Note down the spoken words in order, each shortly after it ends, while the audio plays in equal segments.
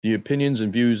The opinions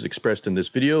and views expressed in this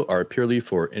video are purely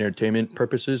for entertainment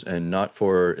purposes and not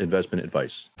for investment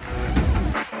advice.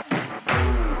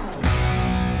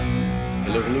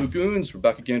 Hello, goons. We're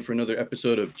back again for another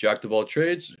episode of Jack of All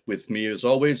Trades. With me, as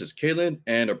always, is Kaylin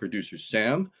and our producer,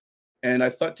 Sam. And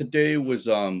I thought today was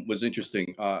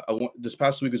interesting. This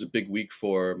past week was a big week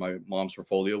for my mom's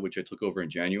portfolio, which I took over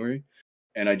in January.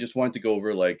 And I just wanted to go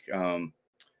over kind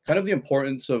of the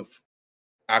importance of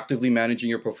actively managing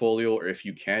your portfolio, or if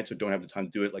you can't or don't have the time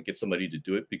to do it, like get somebody to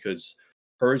do it, because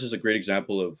hers is a great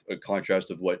example of a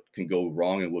contrast of what can go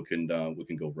wrong and what can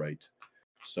go right.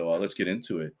 So let's get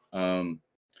into it. So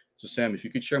Sam, if you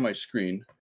could share my screen,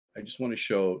 I just want to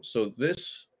show. So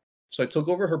I took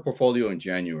over her portfolio in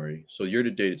January. So year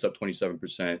to date, it's up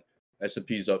 27%.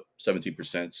 S&P is up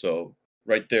 17%. So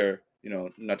right there,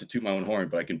 not to toot my own horn,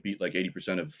 but I can beat like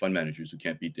 80% of fund managers who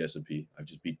can't beat the S&P. I've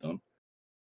just beat them.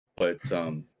 But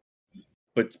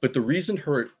the reason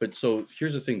so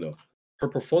here's the thing though, her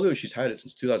portfolio, she's had it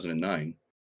since 2009,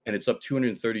 and it's up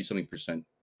 230 something percent,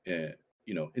 in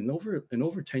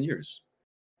over 10 years.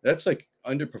 That's like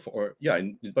in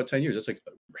about 10 years, that's like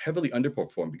heavily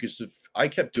underperformed, because if I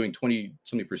kept doing 20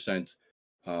 something percent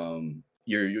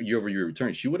year over year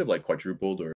returns, she would have like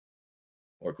quadrupled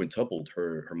or quintupled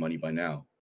her money by now.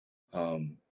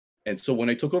 And so when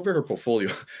I took over her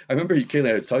portfolio, I remember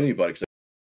Kayla was telling me about it.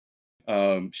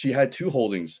 She had two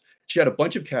holdings. She had a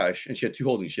bunch of cash, and she had two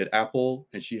holdings. She had Apple,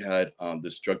 and she had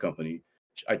this drug company.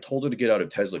 I told her to get out of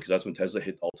Tesla because that's when Tesla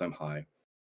hit all-time high.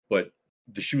 But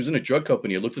she was in a drug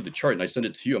company. I looked at the chart and I sent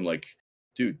it to you. I'm like,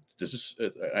 dude, this is.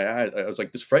 I was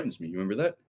like, this frightens me. You remember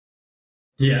that?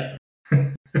 Yeah.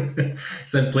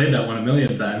 So I've played that one a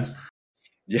million times.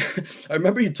 Yeah, I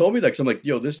remember you told me that, because I'm like,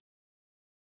 yo, this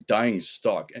dying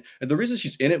stock. And the reason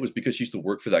she's in it was because she used to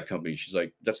work for that company. She's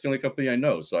like, that's the only company I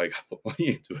know, so I got put money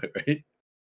into it, right?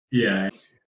 Yeah.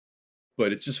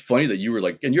 But it's just funny that you were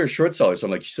like, and you're a short seller, so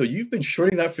I'm like, so you've been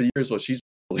shorting that for years while she's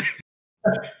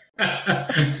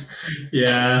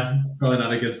yeah, probably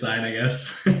not a good sign, I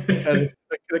guess. and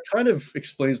it kind of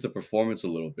explains the performance a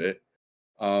little bit.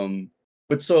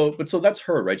 But so that's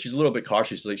her, right? She's a little bit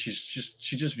cautious. Like she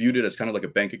just viewed it as kind of like a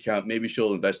bank account. Maybe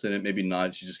she'll invest in it, maybe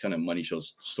not. She's just kind of money she'll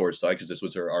store aside, because this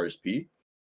was her RSP.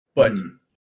 But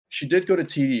she did go to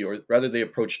TD, or rather they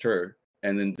approached her,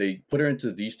 and then they put her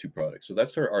into these two products. So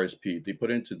that's her RSP. They put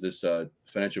her into this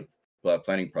financial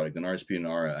planning product, an RSP and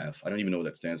an RF. I don't even know what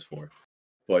that stands for.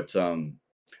 But I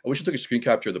wish I took a screen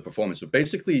capture of the performance. So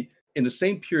basically, in the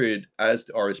same period as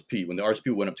the RSP, when the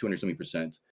RSP went up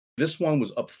 270%, this one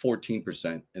was up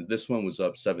 14%, and this one was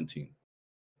up 17%.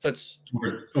 That's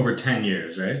over 10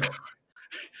 years, right?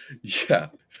 Yeah.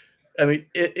 I mean,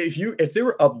 if they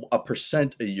were up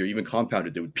 1% a year, even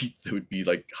compounded, they would be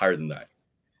like higher than that.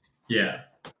 Yeah.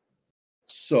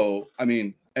 So I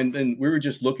mean, and then we were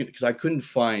just looking, because I couldn't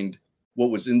find what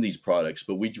was in these products,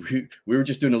 but we were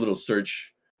just doing a little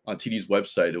search on TD's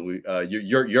website, and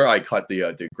your eye caught the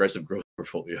aggressive growth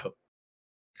portfolio,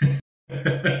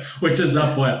 which is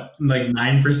up what, like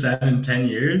 9% in 10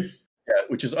 years? Yeah,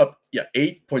 which is up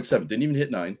 8.7. Didn't even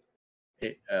hit 9.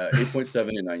 8.7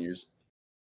 in 9 years.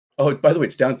 Oh, by the way,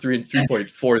 it's down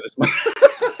 3.4 this month.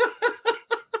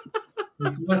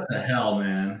 What the hell,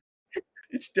 man?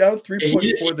 It's down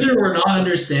 3.4. Either we're not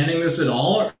understanding this at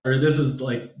all, or this is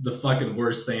like the fucking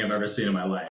worst thing I've ever seen in my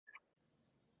life.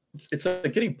 It's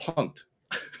like getting punked.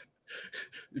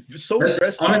 So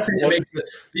aggressive. Honestly,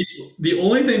 the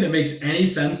only thing that makes any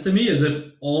sense to me is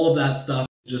if all of that stuff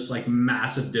is just like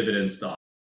massive dividend stock,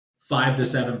 5 to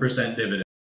 7% dividend.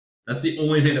 That's the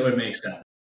only thing that would make sense.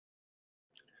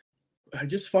 I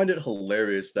just find it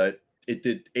hilarious that it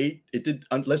did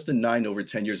less than 9 over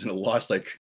 10 years, and it lost like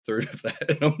a third of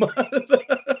that in a month.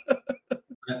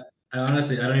 I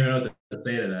honestly, I don't even know what to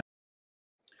say to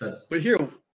that. But here,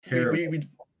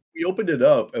 we opened it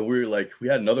up, and we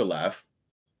had another laugh.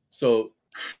 So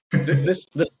this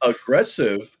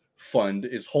aggressive fund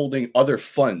is holding other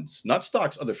funds, not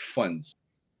stocks, other funds.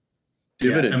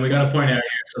 Dividend. And we got to point out here,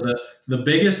 so the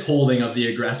biggest holding of the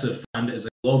aggressive fund is a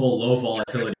global low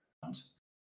volatility fund,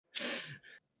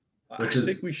 which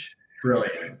is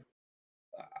brilliant.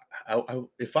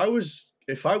 If I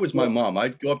was my mom,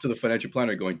 I'd go up to the financial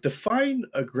planner going, define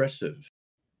aggressive.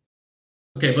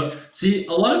 Okay, but see,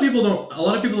 a lot of people don't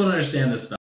understand this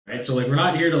stuff, right? So like, we're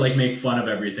not here to like make fun of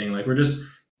everything. Like, we're just,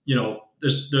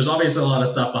 there's obviously a lot of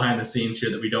stuff behind the scenes here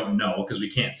that we don't know, because we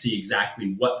can't see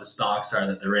exactly what the stocks are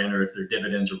that they're in, or if they're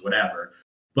dividends or whatever.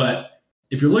 But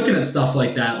if you're looking at stuff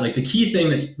like that, like the key thing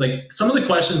that, like, some of the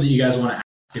questions that you guys want to ask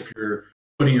if you're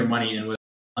putting your money in with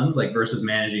funds, like versus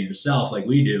managing yourself like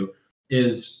we do,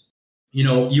 is, you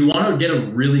want to get a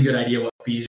really good idea what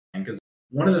fees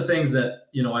one of the things that,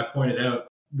 I pointed out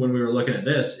when we were looking at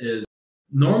this is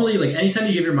normally, like, anytime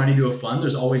you give your money to a fund,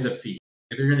 there's always a fee.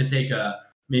 If you're going to take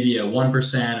maybe a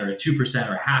 1% or a 2%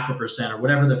 or 0.5% or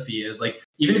whatever the fee is, like,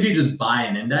 even if you just buy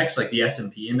an index, like the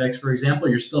S&P index, for example,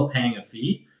 you're still paying a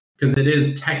fee because it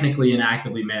is technically an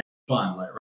actively managed fund. Like,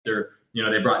 right?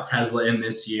 They brought Tesla in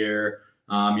this year,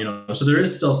 so there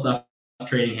is still stuff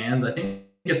trading hands. I think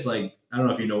it's like, I don't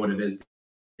know if you know what it is,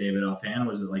 David, offhand.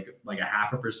 Was it like a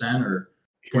 0.5% or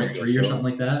 0.3 or something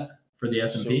like that for the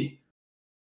S&P?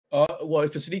 Well,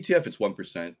 if it's an ETF, it's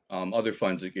 1%. Other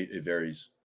funds, it varies.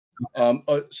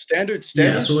 Standard.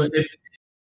 Yeah. So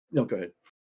no, go ahead.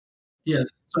 Yeah.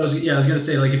 So I was going to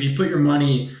say, like, if you put your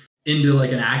money into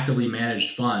like an actively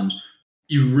managed fund,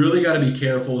 you really got to be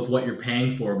careful with what you're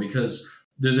paying for, because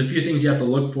there's a few things you have to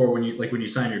look for when you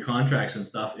sign your contracts and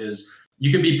stuff. Is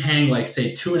you could be paying, like,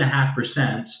 say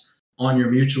 2.5% on your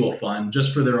mutual fund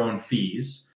just for their own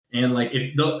fees. And like,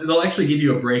 if they'll actually give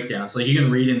you a breakdown. So like, you can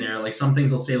read in there, like, some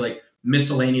things will say like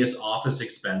miscellaneous office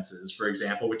expenses, for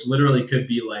example, which literally could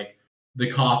be like the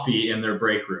coffee in their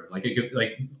break room. Like, it could,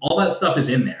 like, all that stuff is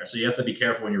in there. So you have to be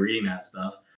careful when you're reading that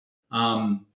stuff.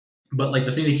 But like,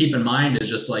 the thing to keep in mind is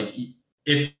just like,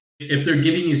 if they're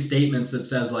giving you statements that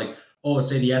says like, oh,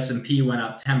 say the S&P went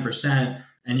up 10%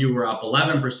 and you were up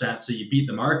 11%, so you beat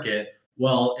the market.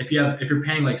 Well, if you're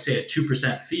paying, like, say a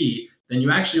 2% fee, then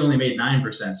you actually only made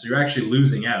 9%. So you're actually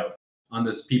losing out on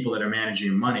this people that are managing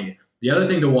your money. The other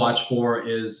thing to watch for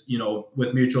is,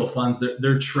 with mutual funds,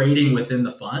 they're trading within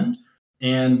the fund.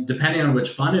 And depending on which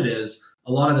fund it is,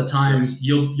 a lot of the times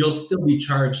you'll still be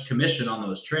charged commission on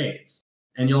those trades.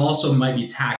 And you'll also might be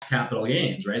taxed capital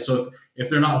gains, right? So if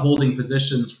they're not holding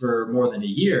positions for more than a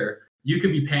year, you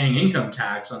could be paying income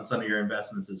tax on some of your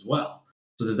investments as well.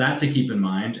 So there's that to keep in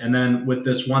mind. And then with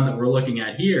this one that we're looking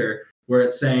at here, where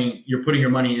it's saying you're putting your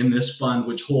money in this fund,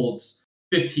 which holds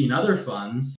 15 other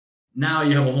funds, now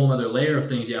you have a whole other layer of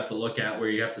things you have to look at, where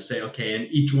you have to say, okay, in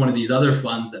each one of these other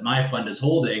funds that my fund is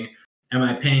holding, am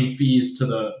I paying fees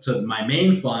to my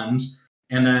main fund?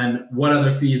 And then what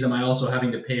other fees am I also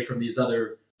having to pay from these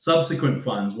other subsequent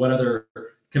funds? What other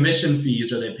commission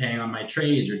fees are they paying on my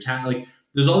trades or like,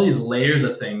 there's all these layers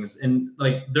of things. And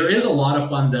like, there is a lot of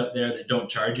funds out there that don't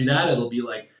charge you that. It'll be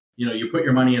like, you put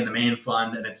your money in the main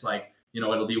fund and it's like,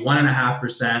 it'll be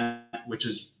 1.5%, which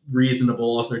is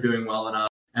reasonable if they're doing well enough.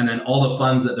 And then all the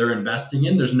funds that they're investing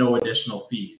in, there's no additional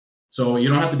fee. So you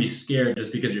don't have to be scared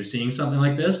just because you're seeing something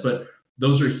like this, but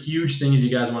those are huge things you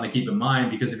guys want to keep in mind,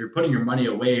 because if you're putting your money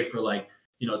away for like,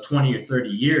 20 or 30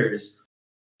 years,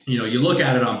 you look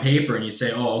at it on paper and you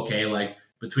say, oh, okay, like,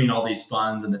 between all these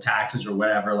funds and the taxes or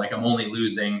whatever, like, I'm only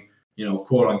losing,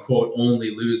 quote unquote,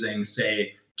 only losing,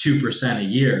 say, 2% a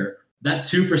year. That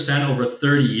 2% over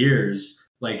 30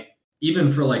 years, like, even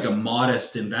for like a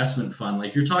modest investment fund,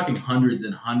 like, you're talking hundreds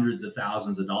and hundreds of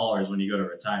thousands of dollars when you go to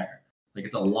retire. Like,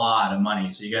 it's a lot of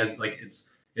money. So you guys, like,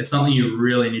 it's something you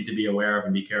really need to be aware of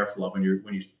and be careful of when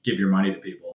you give your money to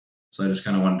people. So I just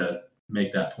kind of wanted to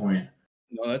make that point.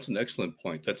 No, that's an excellent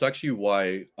point. That's actually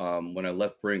why when I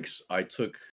left Brinks, I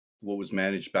took what was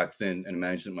managed back then and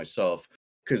managed it myself,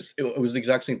 because it was the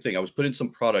exact same thing. I was putting some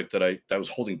product that was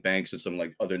holding banks and some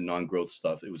like other non-growth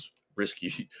stuff. It was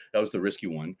risky. That was the risky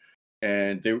one,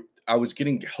 and I was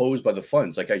getting hosed by the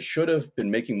funds. Like, I should have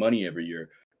been making money every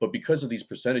year, but because of these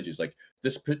percentages, like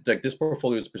this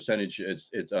portfolio's percentage, it's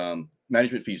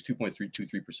management fees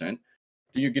 2.323%. Then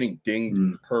you're getting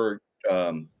dinged per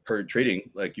trading,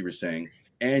 like you were saying,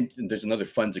 and there's another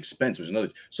funds expense. There's another,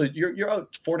 so you're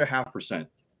out 4.5%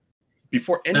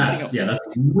 before anything else. Yeah,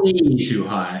 that's way too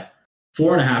high.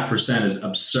 4.5% is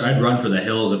absurd. I'd run for the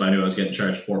hills if I knew I was getting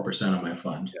charged 4% on my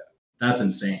fund. Yeah. That's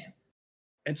insane.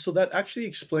 And so that actually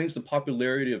explains the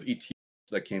popularity of ETFs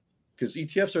that came, because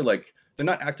ETFs are like, they're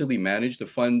not actively managed. The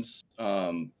fund's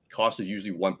cost is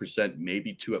usually 1%,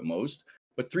 maybe 2 at most,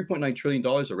 but $3.9 trillion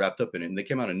are wrapped up in it, and they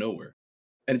came out of nowhere.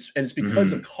 And it's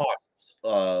because of costs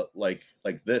like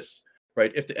this,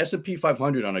 right? If the S&P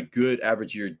 500 on a good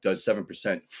average year does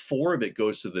 7%, 4 of it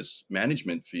goes to this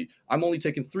management fee. I'm only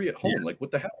taking 3 at home. Yeah. Like,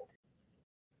 what the hell?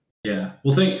 Yeah.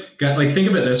 Well, think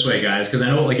of it this way, guys, because I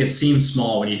know, like, it seems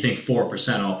small when you think 4%.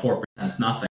 Oh, 4% is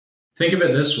nothing. Think of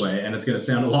it this way, and it's going to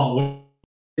sound a lot.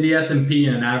 The S&P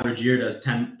in an average year does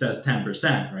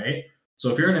 10%, right?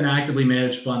 So if you're in an actively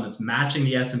managed fund that's matching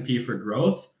the S&P for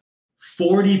growth,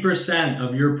 40%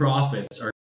 of your profits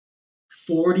are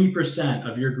 40%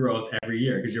 of your growth every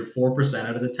year, because you're 4%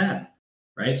 out of the 10,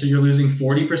 right? So you're losing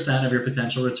 40% of your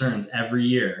potential returns every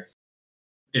year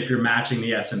if you're matching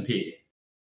the S&P.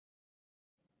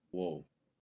 Whoa.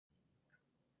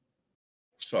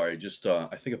 Sorry, just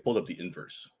I think I pulled up the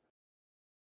inverse.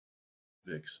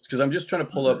 VIX, because I'm just trying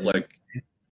to pull up like,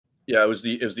 yeah, it was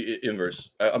the inverse.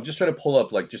 I'm just trying to pull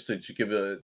up like just to give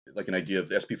a like an idea of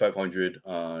the SP 500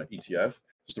 ETF,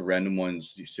 just the random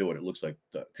ones. You see what it looks like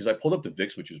because I pulled up the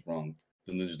VIX, which is wrong.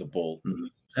 Then there's the bull.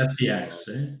 SPX,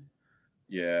 right?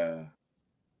 Yeah.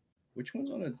 Which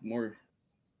one's on a more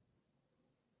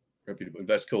reputable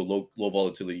Invesco low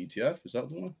volatility ETF? Is that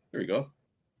the one? There you go.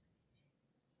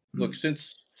 Look,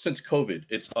 since COVID,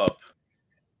 it's up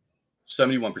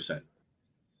 71%.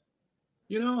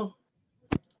 You know,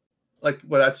 like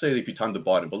what I'd say if you time the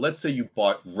bottom, but let's say you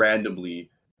bought randomly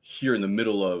here in the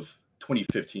middle of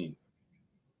 2015,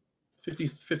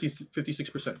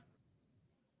 56%.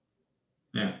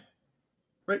 Yeah.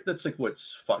 Right? That's like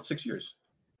what's 6 years.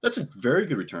 That's a very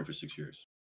good return for 6 years.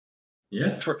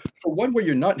 Yeah. For one where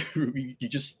you're not, you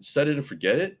just set it and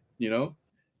forget it, you know?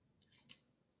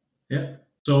 Yeah.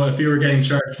 So if you were getting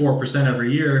charged 4%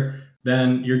 every year,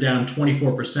 then you're down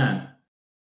 24%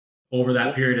 over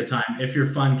that period of time. If your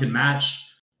fund can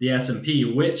match the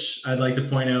S&P, which I'd like to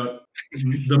point out,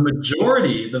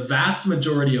 the vast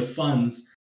majority of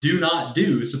funds do not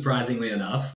do, surprisingly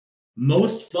enough.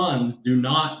 Most funds do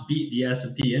not beat the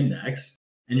S&P index,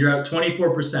 and you're at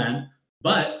 24%.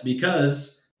 But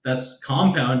because that's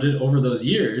compounded over those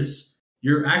years,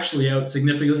 you're actually out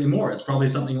significantly more. It's probably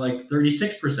something like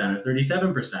 36% or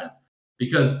 37%,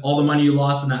 because all the money you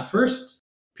lost in that first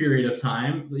period of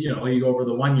time, you go over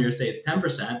the 1 year, say it's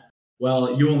 10%.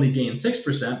 Well, you only gain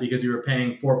 6% because you were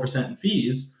paying 4% in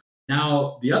fees.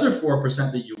 Now, the other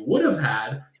 4% that you would have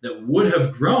had that would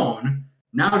have grown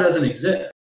now doesn't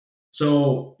exist.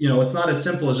 So, it's not as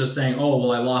simple as just saying, oh,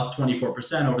 well, I lost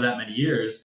 24% over that many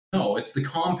years. No, it's the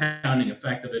compounding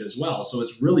effect of it as well. So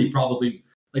it's really probably,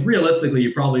 like realistically,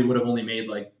 you probably would have only made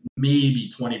like maybe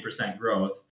 20%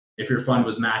 growth if your fund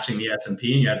was matching the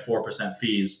S&P and you had 4%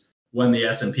 fees when the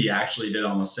S&P actually did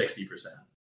almost 60%.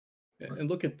 And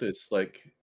look at this, like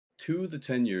 2 to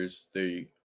 10 years, they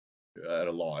at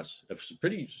a loss, a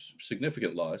pretty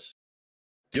significant loss.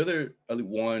 The other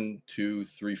 1, 2,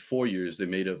 3, 4 years, they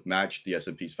made have matched the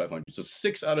S&P's 500. So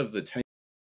 6 out of the 10,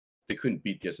 they couldn't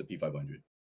beat the S&P 500.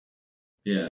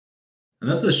 Yeah. And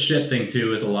that's the shit thing too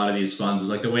with a lot of these funds is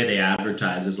like the way they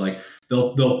advertise is like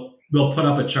they'll put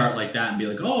up a chart like that and be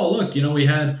like, oh, look, we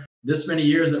had this many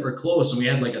years that were close and we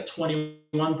had like a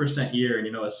 21% year and,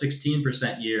 a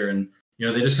 16% year. And,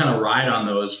 they just kind of ride on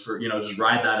those for, just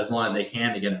ride that as long as they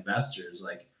can to get investors.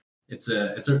 Like it's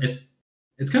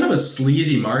kind of a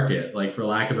sleazy market, like for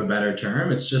lack of a better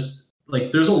term. It's just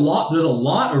like, there's a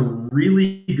lot of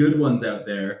really good ones out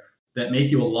there that make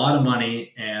you a lot of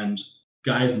money and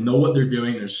guys know what they're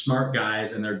doing. They're smart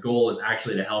guys and their goal is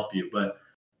actually to help you. But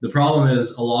the problem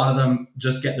is a lot of them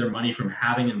just get their money from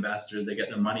having investors. They get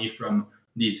their money from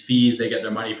these fees. They get their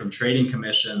money from trading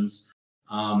commissions.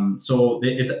 So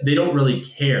they don't really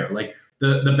care. Like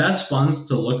the best funds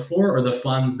to look for are the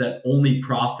funds that only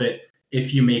profit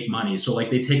if you make money. So like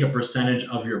they take a percentage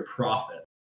of your profit.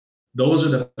 Those are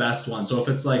the best ones. So if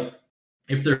it's like,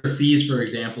 if their fees, for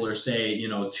example, are say,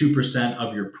 2%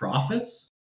 of your profits,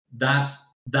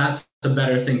 that's a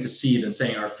better thing to see than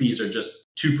saying our fees are just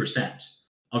 2%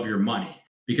 of your money.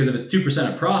 Because if it's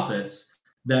 2% of profits,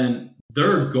 then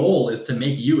their goal is to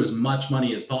make you as much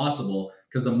money as possible,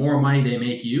 because the more money they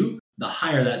make you, the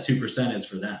higher that 2% is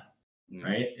for them.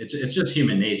 Right? It's just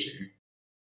human nature.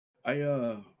 I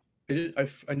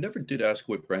never did ask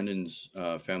what Brandon's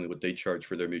family, what they charge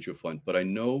for their mutual fund, but I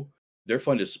know their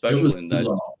fund is special in that.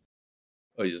 Low.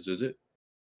 Oh, is it?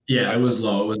 Yeah, it was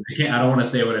low. I don't want to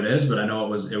say what it is, but I know it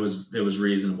was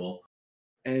reasonable.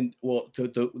 And well,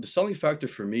 the selling factor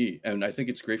for me, and I think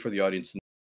it's great for the audience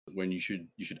when you should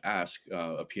ask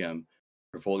a PM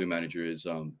portfolio manager is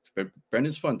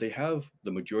Brandon's fund. They have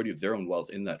the majority of their own wealth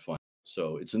in that fund,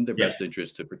 so it's in their best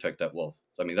interest to protect that wealth.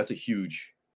 I mean, that's a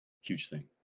huge thing.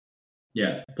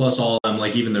 Yeah. Plus, all of them,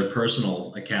 like even their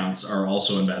personal accounts, are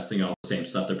also investing all the same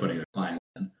stuff they're putting their clients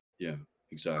in. Yeah,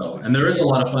 exactly. So, and there is a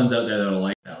lot of funds out there that are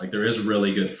like that. Like there is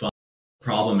really good fun. The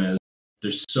problem is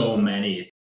there's so many.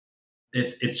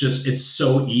 It's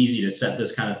so easy to set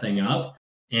this kind of thing up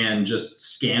and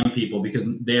just scam people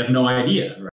because they have no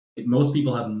idea. Right? Most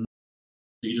people have.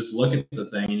 You just look at the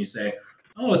thing and you say,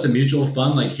 "Oh, it's a mutual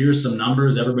fund. Like here's some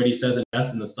numbers. Everybody says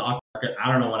invest in the stock market.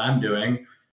 I don't know what I'm doing.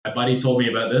 My buddy told me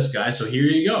about this guy, so here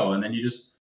you go." And then you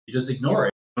just ignore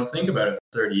it. You don't think about it for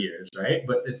 30 years, right?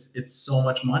 But it's so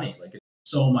much money. Like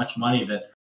it's so much money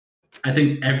that I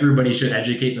think everybody should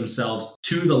educate themselves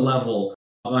to the level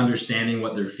of understanding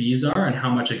what their fees are and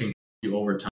how much it can cost you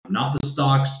over time. Not the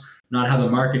stocks, not how the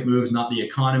market moves, not the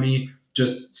economy,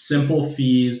 just simple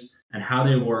fees and how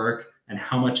they work and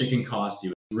how much it can cost you.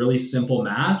 It's really simple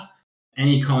math.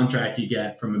 any contract you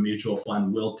get from a mutual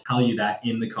fund will tell you that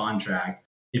in the contract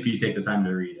if you take the time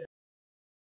to read it.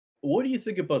 What do you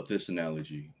think about this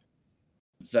analogy?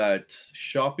 That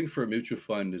shopping for a mutual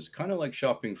fund is kind of like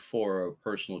shopping for a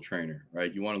personal trainer,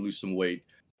 right? You want to lose some weight.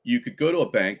 You could go to a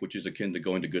bank, which is akin to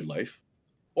going to Good Life,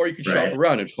 or you could shop Right.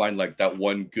 around and find like that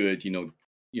one good,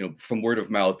 from word of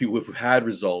mouth, people who've had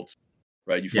results,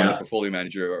 right? You find a Yeah. portfolio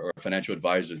manager or a financial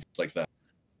advisor, it's like that.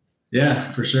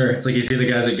 Yeah, for sure. It's like you see the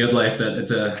guys at Good Life that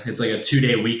it's like a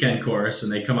 2-day weekend course,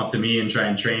 and they come up to me and try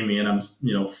and train me, and I'm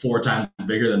 4 times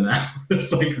bigger than that.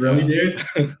 It's like, really, dude?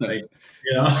 Like,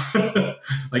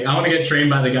 like I want to get trained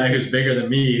by the guy who's bigger than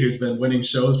me, who's been winning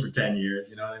shows for 10 years.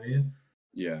 You know what I mean?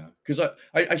 Yeah, because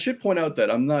I should point out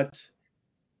that I'm not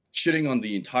shitting on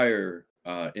the entire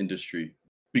industry,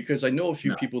 because I know a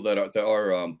few No. people that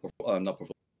are not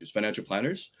portfolios, financial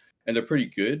planners, and they're pretty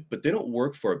good, but they don't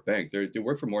work for a bank. They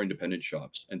work for more independent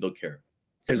shops, and they'll care.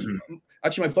 Because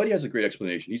actually, my buddy has a great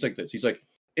explanation. He's like this. He's like,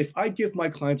 if I give my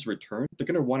clients a return, they're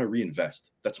gonna want to reinvest.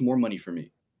 That's more money for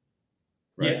me.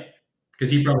 Right? Yeah,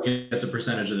 because he probably gets a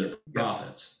percentage of their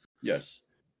profits. Yes.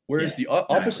 Whereas Yeah, the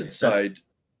opposite exactly. side.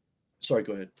 Sorry,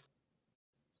 go ahead.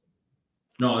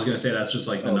 No, I was going to say that's just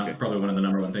like probably one of the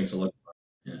number one things to look for.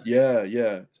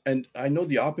 Yeah. And I know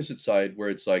the opposite side, where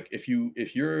it's like if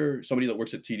you're somebody that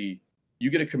works at TD, you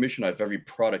get a commission out of every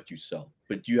product you sell,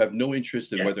 but you have no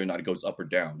interest in Yes. whether or not it goes up or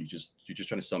down. You're just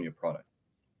trying to sell me a product.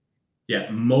 Yeah,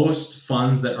 most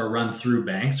funds that are run through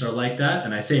banks are like that,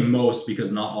 and I say most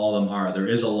because not all of them are. There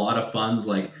is a lot of funds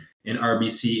like in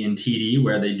RBC and TD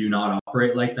where they do not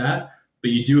operate like that,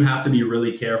 but you do have to be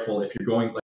really careful if you're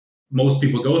going. Like, most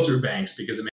people go through banks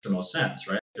because it makes the most sense,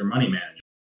 right? They're money managers.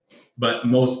 But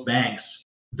most banks,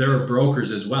 they're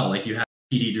brokers as well. Like you have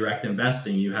TD Direct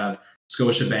Investing, you have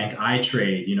Scotiabank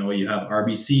iTrade, you have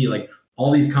RBC, like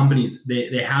all these companies,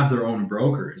 they have their own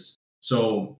brokers.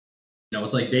 So,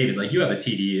 it's like David, like you have a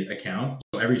TD account.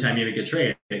 So every time you make a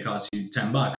trade, it costs you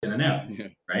 $10 in and out,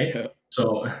 right? Yeah.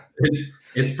 So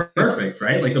it's perfect,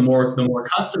 right? Like the more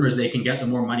customers they can get, the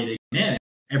more money they can in.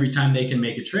 Every time they can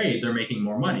make a trade, they're making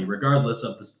more money, regardless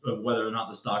of whether or not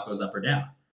the stock goes up or down.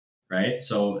 Right.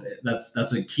 So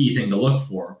that's a key thing to look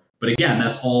for. But again,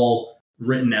 that's all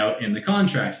written out in the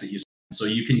contracts that you sign. So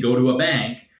you can go to a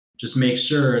bank, just make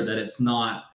sure that it's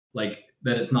not going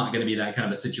to be that kind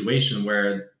of a situation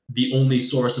where the only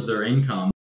source of their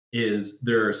income is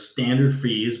their standard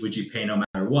fees, which you pay no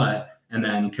matter what, and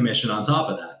then commission on top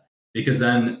of that. Because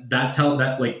then that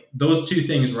those two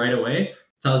things right away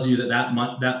tells you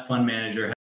that fund manager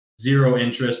has zero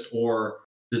interest or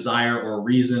desire or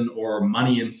reason or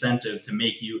money incentive to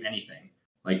make you anything.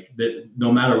 Like that,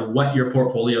 no matter what your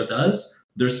portfolio does,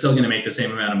 they're still going to make the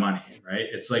same amount of money, right?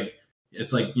 It's like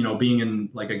being in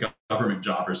like a government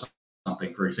job or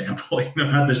something, for example.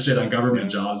 Not to shit on government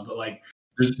jobs, but like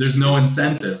there's no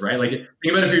incentive, right? Like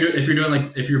think about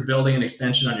if you're building an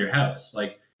extension on your house,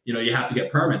 like you have to get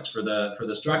permits for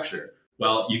the structure.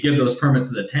 Well, you give those permits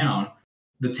to the town.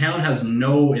 The town has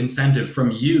no incentive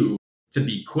from you to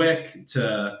be quick,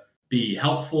 to be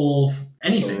helpful,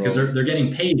 anything, because they're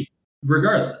getting paid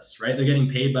regardless, right? They're getting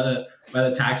paid by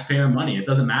the taxpayer money. It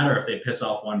doesn't matter if they piss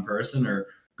off one person or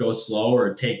go slow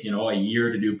or take a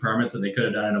year to do permits that they could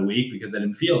have done in a week because they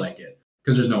didn't feel like it,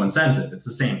 because there's no incentive. It's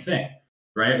the same thing,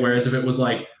 right? Whereas if it was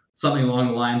like something along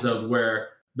the lines of where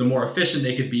the more efficient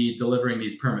they could be delivering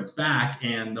these permits back,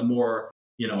 and the more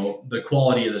the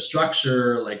quality of the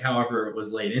structure, like however it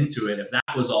was laid into it, if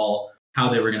that was all how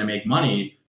they were going to make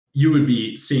money, you would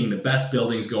be seeing the best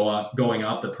buildings going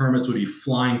up. The permits would be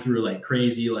flying through like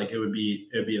crazy. Like it would be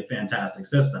a fantastic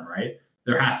system, right?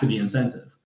 There has to be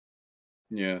incentive.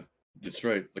 Yeah, that's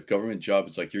right. The government job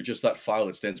is like you're just that file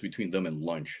that stands between them and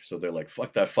lunch. So they're like,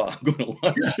 "Fuck that file, I'm going to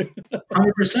lunch."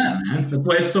 100%, man. That's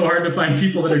why it's so hard to find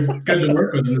people that are good to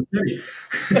work with in the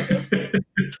city.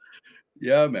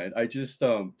 Yeah, man. I just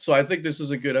so I think this is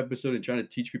a good episode in trying to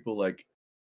teach people, like,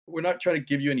 we're not trying to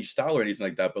give you any style or anything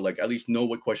like that, but like at least know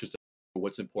what questions to,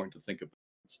 what's important to think about.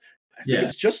 I think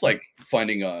it's just like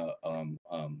finding a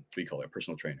what do you call it, a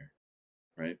personal trainer,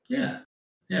 right? Yeah,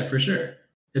 for sure.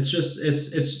 It's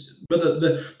just but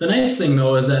the nice thing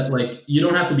though is that like you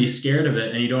don't have to be scared of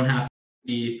it, and you don't have to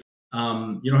be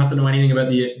you don't have to know anything about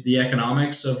the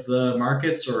economics of the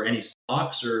markets or any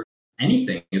stocks or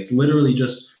anything. It's literally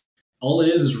just all it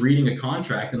is reading a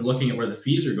contract and looking at where the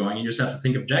fees are going. You just have to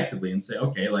think objectively and say,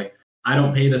 okay, like I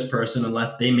don't pay this person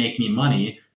unless they make me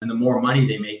money, and the more money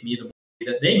they make me, the more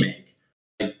money that they make.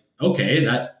 Like, okay,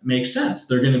 that makes sense.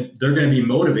 They're gonna be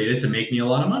motivated to make me a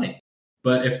lot of money.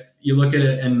 But if you look at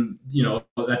it and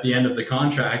at the end of the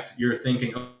contract, you're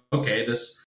thinking, okay,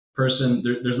 this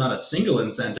there's not a single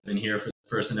incentive in here for the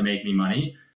person to make me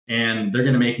money, and they're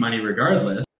going to make money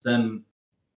regardless, then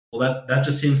well, that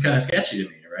just seems kind of sketchy to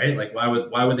me, right? Like why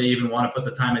would they even want to put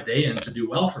the time of day in to do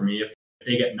well for me if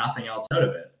they get nothing else out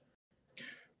of it?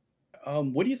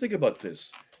 What do you think about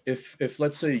this? If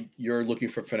let's say you're looking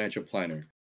for a financial planner,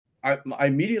 I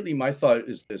immediately my thought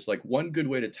is this: like one good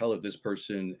way to tell if this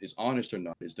person is honest or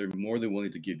not is they're more than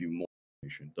willing to give you more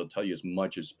information. They'll tell you as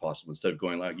much as possible instead of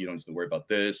going like, you don't need to worry about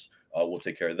this. We'll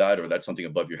take care of that, or that's something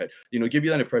above your head. Give you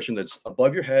that impression that's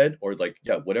above your head, or like,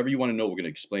 yeah, whatever you want to know, we're going to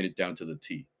explain it down to the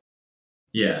T.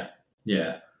 Yeah,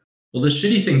 yeah. Well, the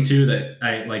shitty thing too that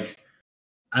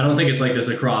I don't think it's like this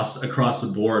across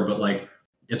the board, but like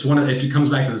it comes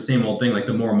back to the same old thing. Like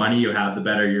the more money you have, the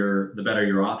better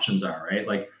your options are, right?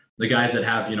 Like the guys that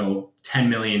have, $10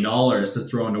 million to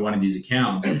throw into one of these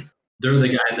accounts, they're the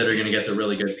guys that are going to get the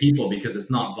really good people because it's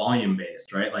not volume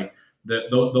based, right? Like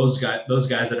those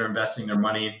guys that are investing their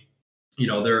money,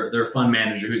 their fund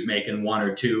manager who's making 1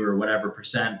 or 2 or whatever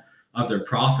percent of their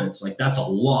profits, like that's a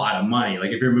lot of money.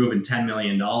 Like if you're moving $10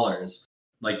 million,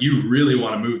 like you really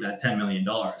want to move that $10 million.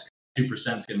 2% is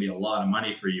going to be a lot of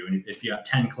money for you. And if you have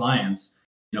 10 clients,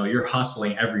 you're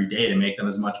hustling every day to make them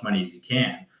as much money as you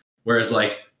can. Whereas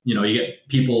like, you get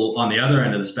people on the other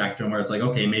end of the spectrum where it's like,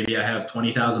 okay, maybe I have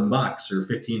 $20,000 or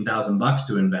 $15,000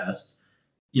 to invest.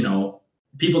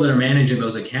 People that are managing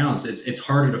those accounts, it's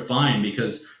harder to find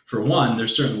because for one,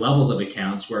 there's certain levels of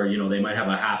accounts where, they might have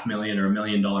a $500,000 or $1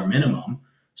 million minimum.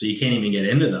 So you can't even get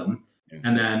into them. Yeah.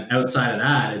 And then outside of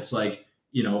that, it's like,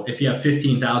 if you have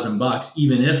 $15,000,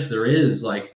 even if there is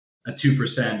like a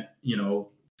 2%,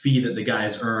 fee that the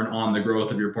guys earn on the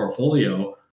growth of your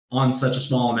portfolio on such a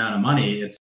small amount of money,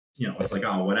 it's like,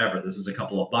 oh, whatever, this is a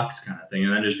couple of bucks kind of thing.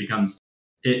 And then it just becomes,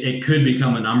 it could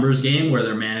become a numbers game where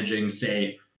they're managing,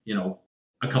 say,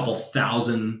 a couple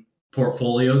thousand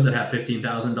portfolios that have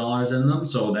 $15,000 in them.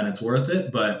 So then it's worth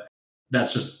it. But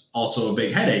that's just also a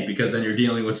big headache because then you're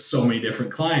dealing with so many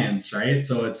different clients, right?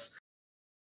 So it's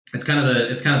kind of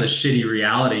the shitty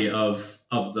reality of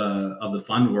the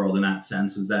fund world in that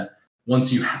sense, is that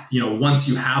once you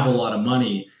have a lot of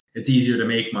money, it's easier to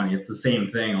make money. It's the same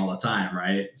thing all the time,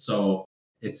 right? So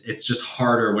it's just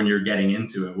harder when you're getting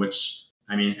into it, which,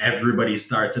 I mean, everybody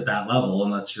starts at that level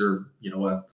unless you're,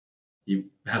 you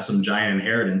have some giant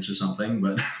inheritance or something,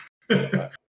 but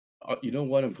you know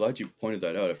what? I'm glad you pointed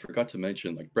that out. I forgot to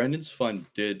mention, like Brandon's fund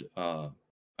did, I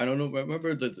don't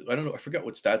know. I forgot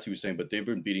what stats he was saying, but they've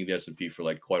been beating the S&P for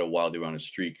like quite a while. They were on a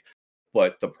streak.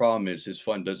 But the problem is his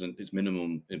fund his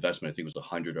minimum investment, I think, was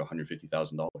 $100,000 or $150,000,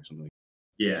 something like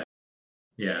that.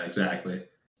 Yeah, exactly.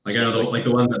 Like I know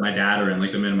the ones that my dad are in,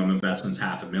 like the minimum investment's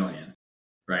 $500,000,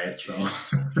 right? So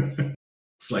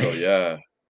it's like, so yeah,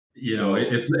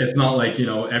 it's not like,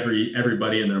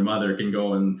 everybody and their mother can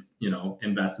go and,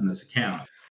 invest in this account.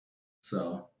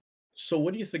 So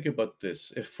what do you think about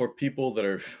this? If for people that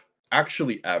are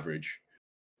actually average,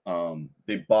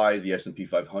 they buy the S&P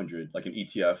 500, like an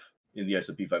ETF in the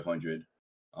S&P 500.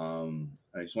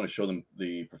 I just want to show them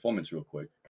the performance real quick.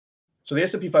 So the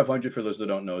S&P 500, for those that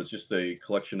don't know, is just a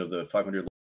collection of the 500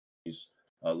 companies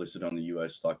listed on the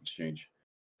U.S. stock exchange.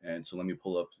 And so let me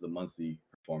pull up the monthly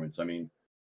performance. I mean,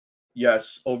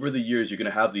 yes, over the years, you're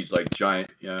going to have these like giant,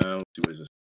 let's see, what is this,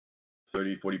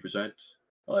 30, 40%?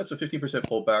 Well, that's a 15%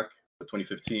 pullback.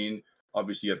 2015,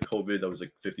 obviously you have COVID, that was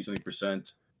like 50-something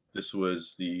percent. This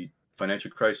was the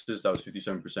financial crisis, that was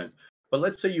 57%. But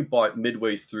let's say you bought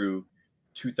midway through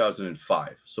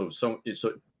 2005. So it's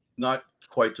not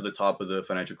quite to the top of the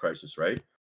financial crisis, right?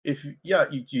 If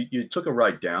you took a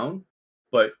ride down,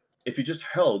 but if you just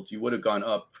held, you would have gone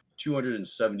up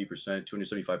 270%,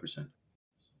 275%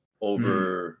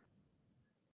 over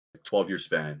a 12-year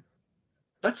span.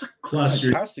 That's a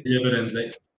fantastic dividends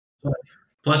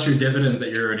plus your dividends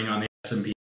that you're earning on the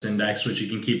S&P index, which you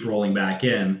can keep rolling back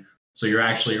in. So you're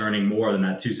actually earning more than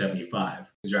that 275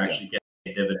 because you're actually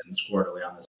getting dividends quarterly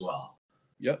on this as well.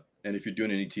 Yep. And if you're doing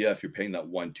an ETF, you're paying that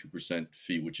 1-2%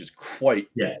 fee, which is quite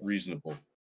reasonable.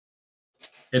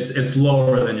 It's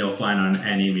lower than you'll find on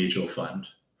any mutual fund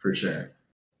for sure.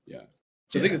 Yeah.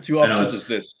 So I think the two options is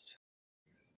this.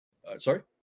 Sorry?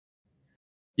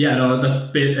 Yeah, no, I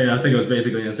think it was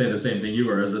basically going to say the same thing you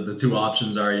were, is that the two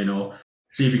options are,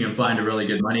 see if you can find a really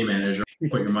good money manager,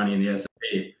 put your money in the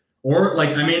S&P. Or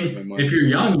like, I mean, if you're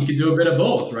young, you could do a bit of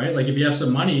both, right? Like if you have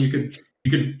some money, you could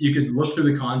look through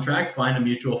the contract, find a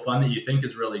mutual fund that you think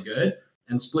is really good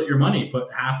and split your money,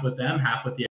 put half with them, half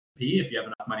with the S&P if you have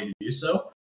enough money to do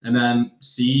so, and then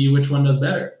see which one does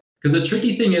better. Because the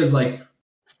tricky thing is like,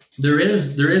 there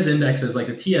is indexes like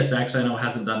the TSX, I know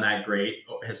hasn't done that great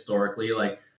historically.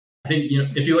 Like I think,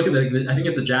 if you look at I think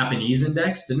it's the Japanese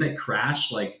index. Didn't it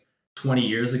crash like 20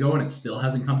 years ago and it still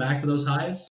hasn't come back to those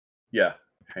highs? Yeah,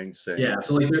 Hang Seng. Yeah,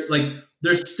 so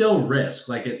there's still risk.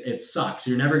 Like it sucks.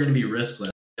 You're never going to be riskless.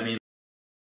 I mean,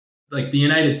 like the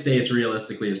United States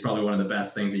realistically is probably one of the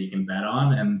best things that you can bet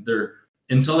on, and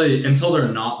until they're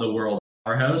not the world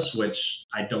powerhouse, which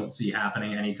I don't see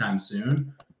happening anytime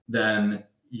soon, then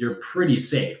you're pretty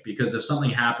safe, because if something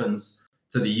happens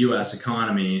to the US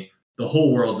economy, the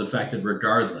whole world's affected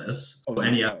regardless. So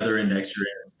any other index you're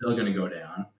in is still going to go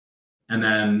down. And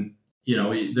then,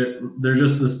 they're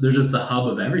just the hub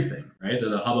of everything, right? They're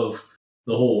the hub of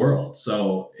the whole world.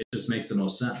 So it just makes the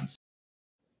most sense.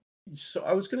 So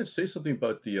I was going to say something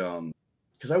about the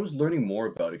because I was learning more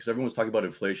about it, because everyone's talking about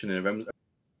inflation, and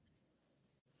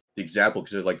the example,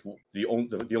 because they're like the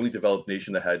only developed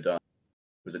nation that had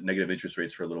was it negative interest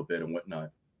rates for a little bit and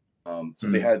whatnot. So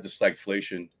they had this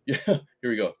stagflation. Yeah, here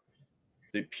we go.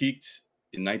 They peaked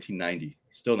in 1990.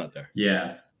 Still not there.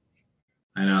 Yeah,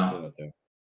 I know. Still not there.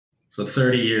 So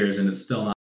 30 years and it's still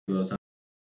not those.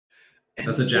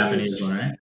 That's the Japanese one,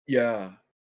 right? Yeah,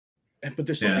 but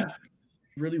there's something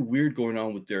really weird going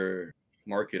on with their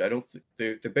market. I don't think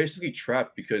they're basically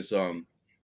trapped because and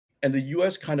the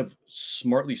U.S. kind of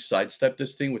smartly sidestepped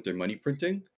this thing with their money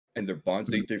printing and their bonds.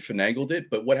 They finagled it.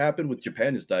 But what happened with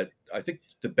Japan is that I think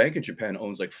the Bank of Japan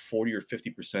owns like 40 or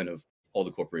 50% of all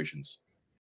the corporations.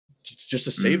 Just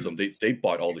to save them, they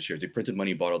bought all the shares. They printed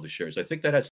money and bought all the shares. I think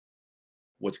that has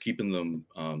what's keeping them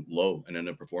low and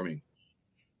underperforming.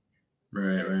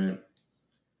 Right.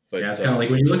 But yeah, it's kind of like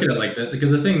when you look at it like that,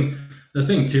 because the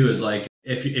thing too is like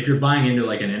if you're buying into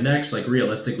like an index, like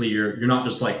realistically, you're not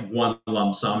just like one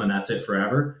lump sum and that's it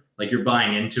forever. Like you're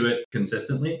buying into it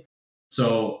consistently.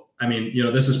 So I mean,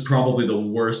 this is probably the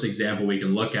worst example we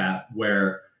can look at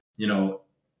where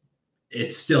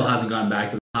it still hasn't gone back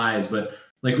to the highs, but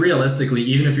like realistically,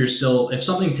 even if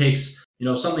something takes,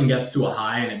 if something gets to a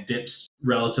high and it dips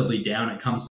relatively down,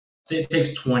 it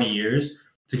takes 20 years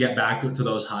to get back to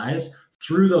those highs.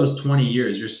 Through those 20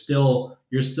 years, you're still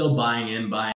buying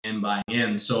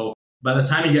in. So by the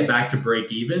time you get back to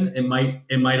break even, it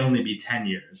might only be 10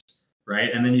 years,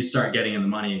 right? And then you start getting in the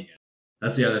money again.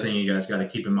 That's the other thing you guys got to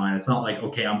keep in mind. It's not like,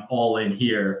 okay, I'm all in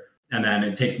here and then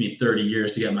it takes me 30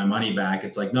 years to get my money back.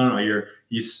 It's like, no,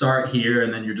 you start here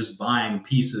and then you're just buying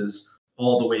pieces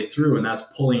all the way through, and that's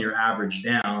pulling your average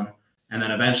down. And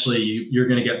then eventually you're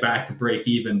going to get back to break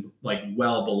even, like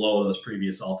well below those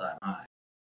previous all-time highs.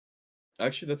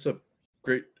 Actually, that's a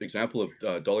great example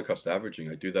of dollar cost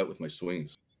averaging. I do that with my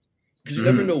swings, because you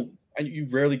never know, and you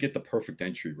rarely get the perfect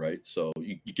entry, right? So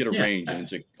you get a range, and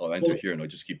it's like, I'll enter here and I'll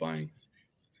just keep buying.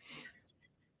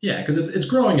 Yeah, because it's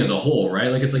growing as a whole, right?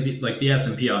 Like it's like the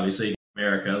S&P, obviously,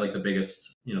 America, like the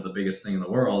biggest thing in the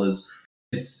world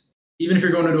it's even if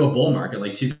you're going into a bull market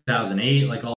like 2008,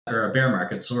 or a bear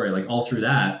market, sorry, like all through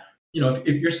that,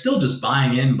 if you're still just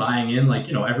buying in,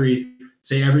 like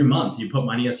every month you put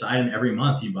money aside and every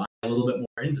month you buy a little bit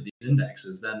more into these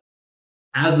indexes, then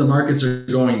as the markets are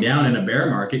going down in a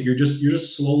bear market, you're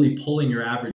just slowly pulling your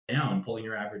average down.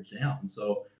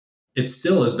 So it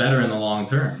still is better in the long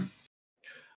term.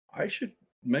 I should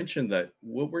mention that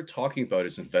what we're talking about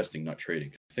is investing, not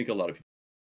trading. I think a lot of people.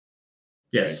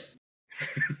 Yes.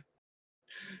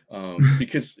 Right?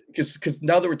 Because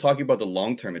now that we're talking about the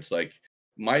long term, it's like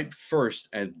my first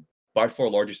and by far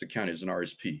largest account is an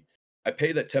RSP. I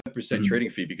pay that 10% trading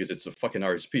fee because it's a fucking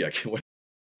RSP.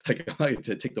 I like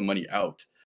to take the money out,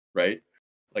 right?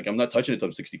 Like I'm not touching it till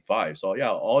I'm 65. So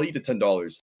yeah, I'll eat the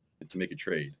 $10 to make a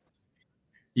trade.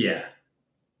 Yeah.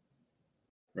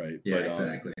 Right. Yeah,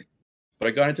 exactly. But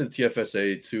I got into the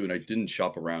TFSA too, and I didn't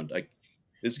shop around.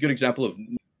 It's a good example of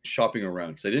shopping around,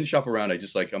 because I didn't shop around. I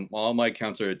just all my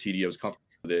accounts are at TD. I was comfortable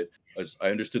with it. I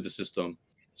understood the system,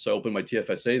 so I opened my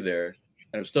TFSA there,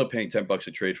 and I'm still paying $10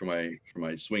 a trade for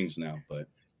my swings now. But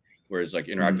whereas like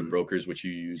Interactive Brokers, which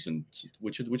you use, and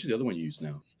which is the other one you use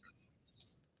now?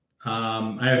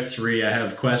 I have three. I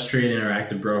have Questrade,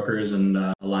 Interactive Brokers, and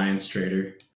Alliance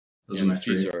Trader. Those are my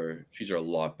three. Fees are a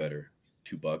lot better.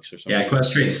 $2 or something. Yeah,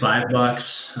 Questrade's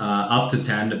 $5, up to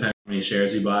 10 depending on how many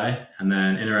shares you buy, and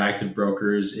then Interactive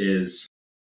Brokers is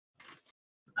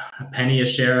a penny a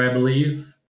share, I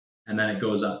believe, and then it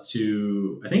goes up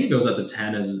to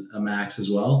 10 as a max as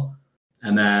well,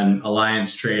 and then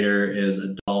Alliance Trader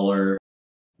is $1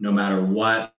 no matter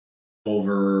what.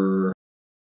 Over,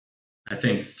 I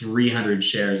think 300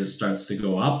 shares it starts to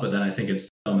go up, but then I think it's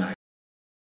still max.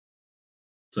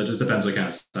 So it just depends what kind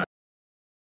of size.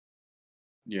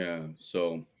 Yeah,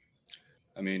 so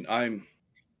I'm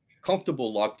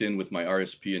comfortable locked in with my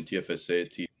RSP and TFSA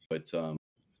at T, but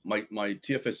my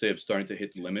TFSA is starting to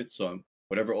hit the limit, so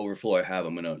whatever overflow I have,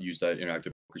 I'm gonna use that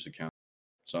Interactive Brokers account.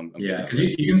 So I'm Yeah, getting that because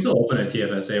ready. you can still open a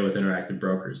TFSA with Interactive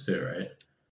Brokers too, right?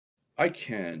 I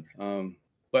can,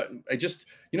 but I just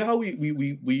how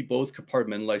we both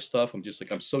compartmentalize stuff. I'm just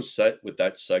like I'm so set with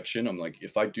that section. I'm like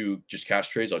if I do just cash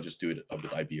trades, I'll just do it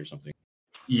with IB or something.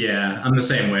 Yeah, I'm the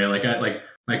same way. Like I like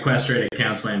my Questrade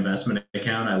account's my investment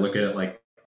account. I look at it like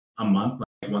a month,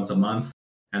 like once a month,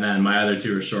 and then my other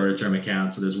two are shorter term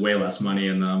accounts. So there's way less money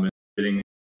in them, and everything,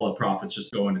 all the profits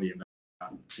just go into the investment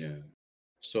account. Yeah.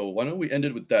 So why don't we end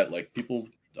it with that? Like people,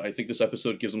 I think this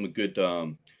episode gives them a good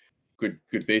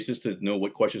basis to know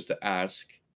what questions to ask.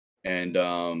 And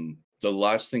the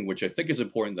last thing, which I think is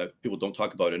important that people don't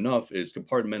talk about enough, is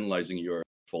compartmentalizing your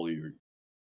portfolio, your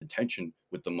intention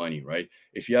with the money. Right?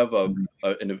 If you have Mhm.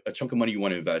 a chunk of money you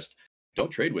want to invest, don't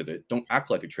trade with it. Don't act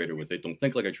like a trader with it. Don't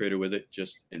think like a trader with it.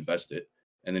 Just invest it.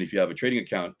 And then if you have a trading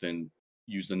account, then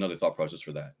use another thought process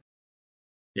for that.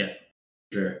 Yeah,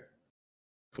 sure.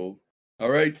 Cool. All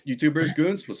right, YouTubers,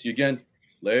 goons. We'll see you again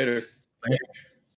later. Later.